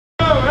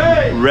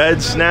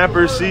Red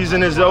snapper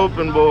season is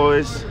open,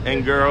 boys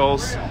and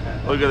girls.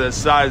 Look at the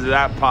size of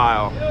that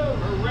pile.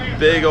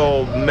 Big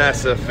old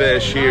mess of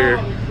fish here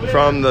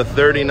from the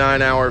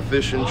 39-hour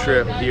fishing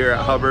trip here at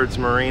Hubbard's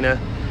Marina.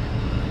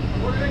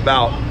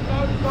 About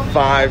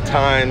 5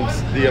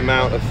 times the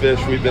amount of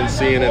fish we've been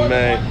seeing in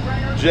May.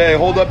 Jay,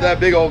 hold up that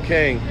big old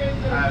king.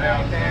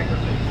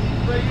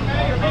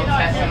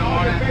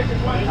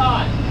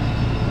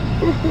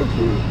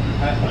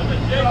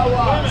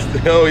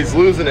 Oh, he's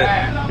losing it.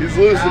 He's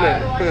losing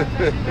it.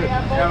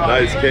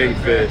 Nice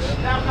kingfish.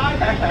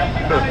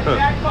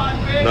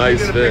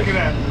 Nice fish.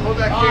 Hold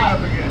that king up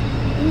again.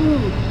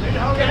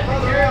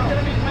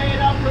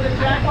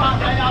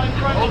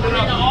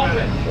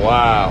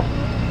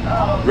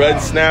 Wow. Red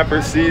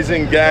snapper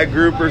season, gag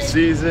grouper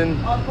season,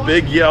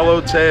 big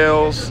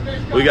yellowtails.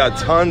 We got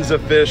tons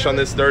of fish on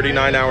this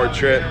 39-hour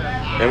trip.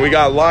 And we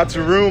got lots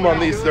of room on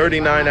these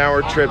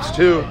 39-hour trips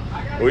too.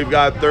 We've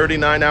got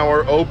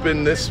 39-hour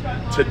open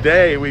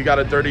today. We got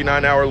a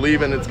 39-hour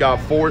leaving. It's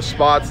got 4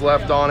 spots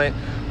left on it.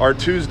 Our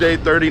Tuesday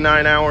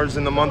 39 hours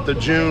in the month of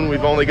June,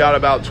 we've only got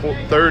about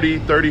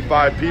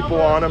 35 people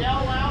on them.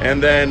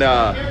 And then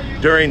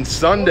during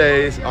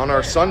Sundays, on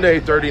our Sunday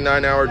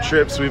 39-hour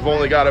trips, we've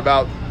only got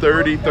about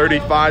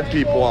 35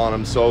 people on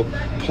them. So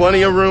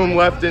plenty of room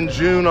left in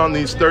June on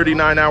these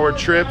 39-hour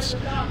trips.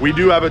 We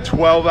do have a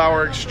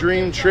 12-hour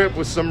extreme trip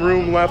with some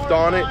room left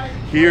on it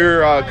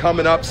here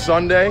coming up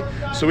Sunday.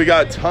 So we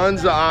got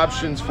tons of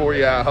options for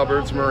you at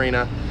Hubbard's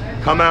Marina.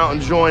 Come out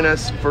and join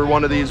us for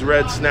one of these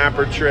red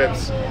snapper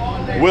trips.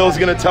 Will's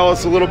gonna tell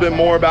us a little bit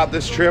more about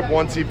this trip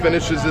once he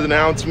finishes his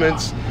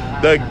announcements.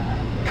 The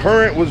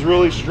current was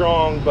really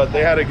strong, but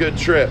they had a good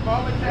trip.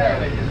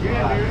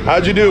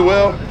 How'd you do,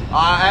 Will?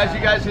 As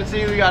you guys can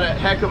see, we got a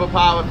heck of a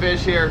pile of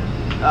fish here.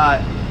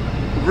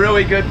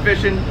 Really good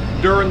fishing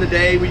during the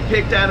day. We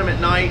picked at them at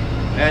night,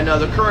 and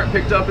the current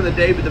picked up in the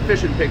day, but the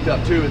fishing picked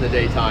up too in the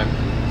daytime.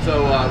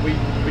 So we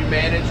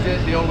managed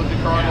it, dealing with the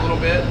current a little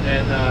bit,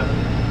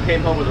 and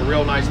came home with a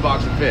real nice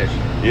box of fish.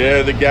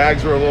 Yeah, the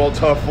gags were a little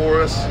tough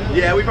for us.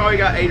 Yeah, we probably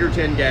got 8 or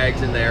 10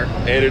 gags in there.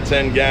 8 or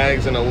 10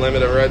 gags and a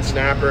limit of red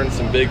snapper and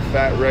some big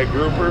fat red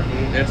grouper.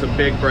 And some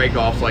big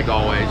break-offs like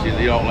always.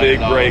 You don't big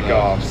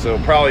break-offs. So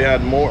probably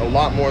had a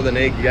lot more than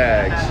 8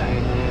 gags.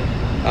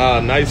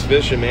 Nice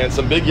fishing, man.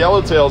 Some big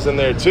yellowtails in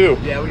there too.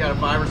 Yeah, we got a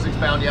 5 or 6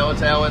 pound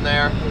yellowtail in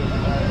there.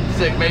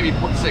 Maybe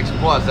 6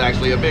 plus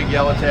actually. A big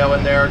yellowtail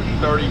in there,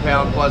 30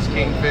 pound plus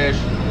kingfish.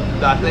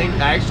 I think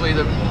actually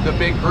the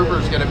big grouper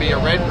is going to be a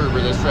red grouper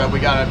this trip. We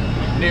got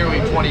a nearly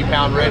 20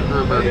 pound red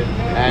grouper,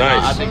 and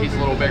nice. I think he's a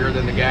little bigger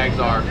than the gags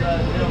are.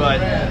 But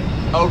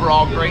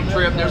overall, great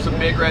trip. There's some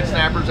big red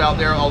snappers out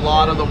there. A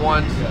lot of the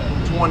ones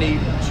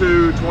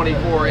 22,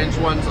 24 inch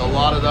ones, a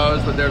lot of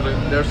those. But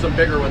there's some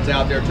bigger ones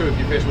out there too if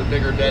you fish with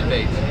bigger dead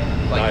baits,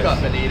 like cup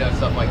bonita,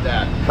 stuff like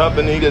that. Cup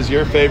bonita's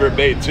your favorite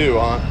bait too,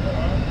 huh?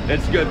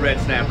 It's good red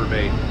snapper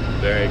bait.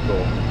 Very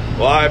cool.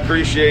 Well, I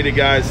appreciate it,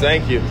 guys.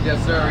 Thank you.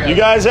 Yes, sir. You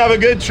guys have a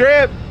good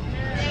trip.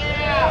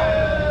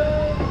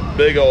 Yeah.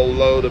 Big old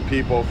load of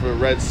people for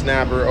red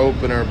snapper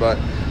opener, but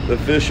the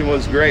fishing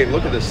was great.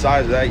 Look at the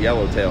size of that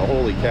yellowtail.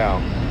 Holy cow.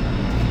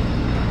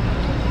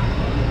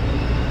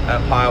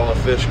 That pile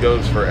of fish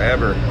goes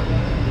forever.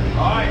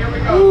 All right, here we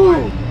go.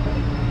 Woo.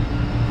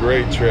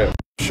 Great trip,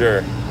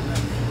 sure.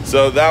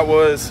 So that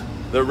was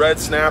the red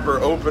snapper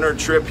opener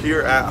trip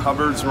here at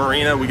Hubbard's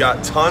Marina. We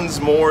got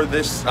tons more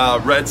this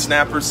red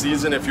snapper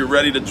season. If you're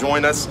ready to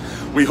join us,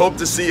 we hope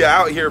to see you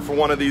out here for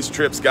one of these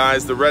trips,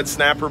 guys. The red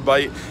snapper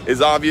bite is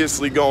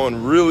obviously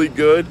going really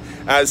good.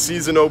 As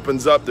season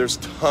opens up, there's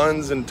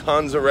tons and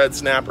tons of red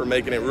snapper,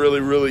 making it really,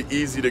 really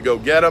easy to go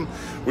get them.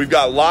 We've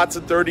got lots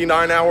of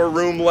 39-hour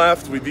room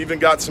left. We've even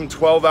got some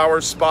 12-hour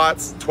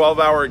spots,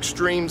 12-hour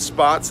extreme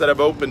spots that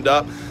have opened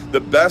up. The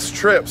best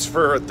trips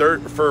for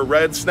a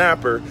red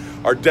snapper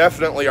are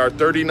definitely our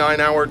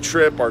 39-hour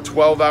trip, our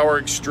 12-hour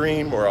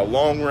extreme, or a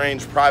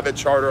long-range private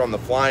charter on the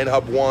Flying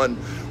Hub 1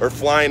 or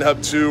Flying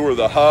Hub 2 or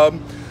the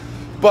Hub.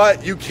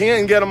 But you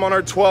can get them on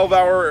our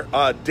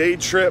 12-hour day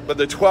trip, but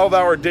the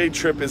 12-hour day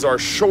trip is our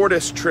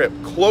shortest trip,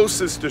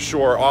 closest to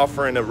shore,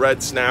 offering a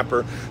red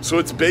snapper. So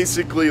it's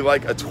basically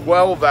like a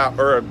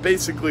 12-hour, or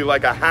basically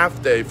like a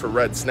half day for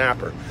red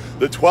snapper.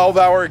 The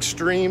 12-hour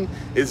extreme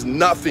is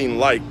nothing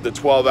like the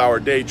 12-hour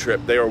day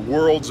trip. They are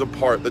worlds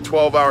apart. The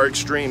 12-hour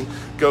extreme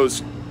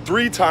goes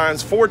 3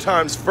 times, 4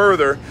 times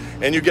further,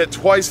 and you get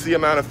twice the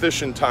amount of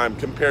fishing time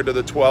compared to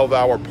the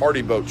 12-hour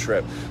party boat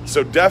trip.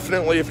 So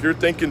definitely, if you're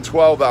thinking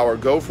 12-hour,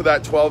 go for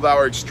that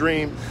 12-hour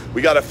extreme.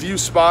 We got a few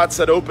spots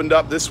that opened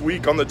up this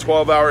week on the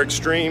 12-hour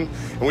extreme,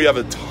 and we have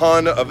a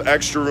ton of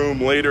extra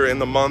room later in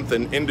the month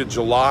and into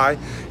July.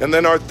 And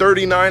then our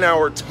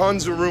 39-hour,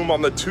 tons of room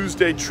on the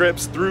Tuesday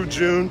trips through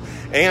June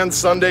and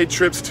Sunday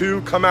trips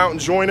too. Come out and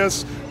join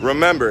us.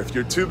 Remember, if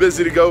you're too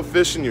busy to go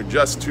fishing, you're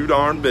just too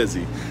darn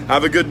busy.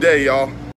 Have a good day, y'all.